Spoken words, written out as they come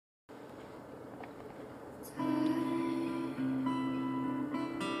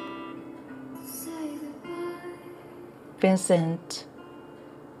Vincent.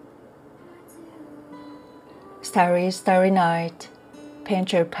 Starry, starry night,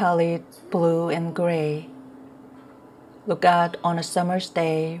 paint your palette blue and gray. Look out on a summer's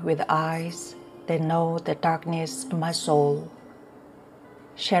day with eyes that know the darkness of my soul.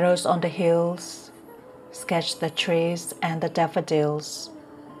 Shadows on the hills, sketch the trees and the daffodils.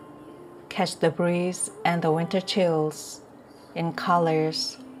 Catch the breeze and the winter chills in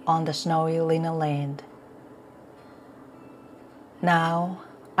colors on the snowy linen land. Now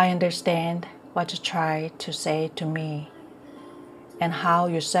I understand what you tried to say to me, and how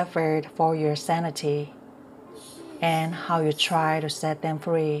you suffered for your sanity, and how you tried to set them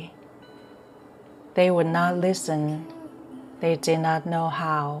free. They would not listen, they did not know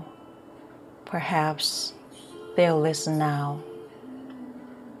how. Perhaps they'll listen now.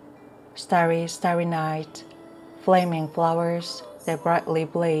 Starry, starry night, flaming flowers that brightly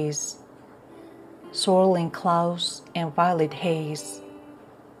blaze, swirling clouds in violet haze,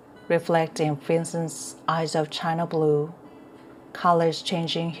 reflecting Vincent's eyes of china blue, colors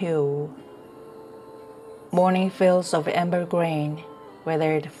changing hue. Morning fields of amber grain,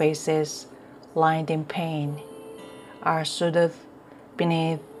 withered faces lined in pain, are soothed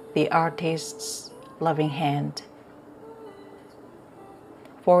beneath the artist's loving hand.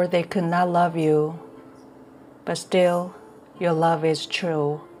 For they could not love you, but still your love is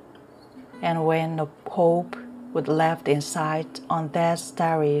true. And when no hope was left in sight on that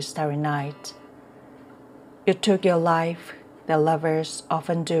starry, starry night, you took your life that lovers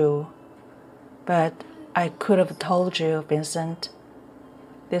often do. But I could have told you, Vincent,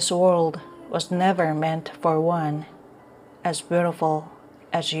 this world was never meant for one as beautiful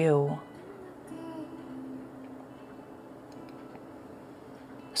as you.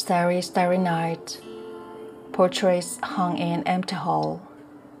 Starry, starry night, portraits hung in empty hall,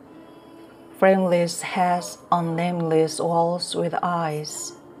 frameless heads on nameless walls with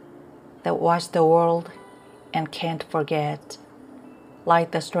eyes that watch the world and can't forget,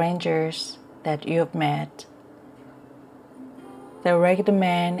 like the strangers that you've met. The ragged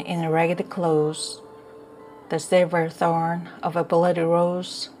man in ragged clothes, the silver thorn of a bloody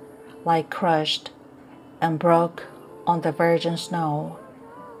rose, lie crushed and broke on the virgin snow.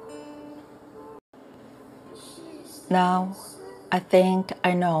 Now I think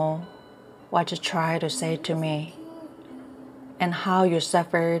I know what you tried to say to me, and how you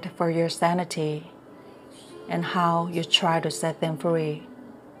suffered for your sanity, and how you tried to set them free.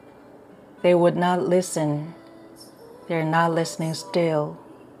 They would not listen. They're not listening still.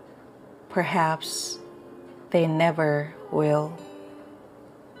 Perhaps they never will.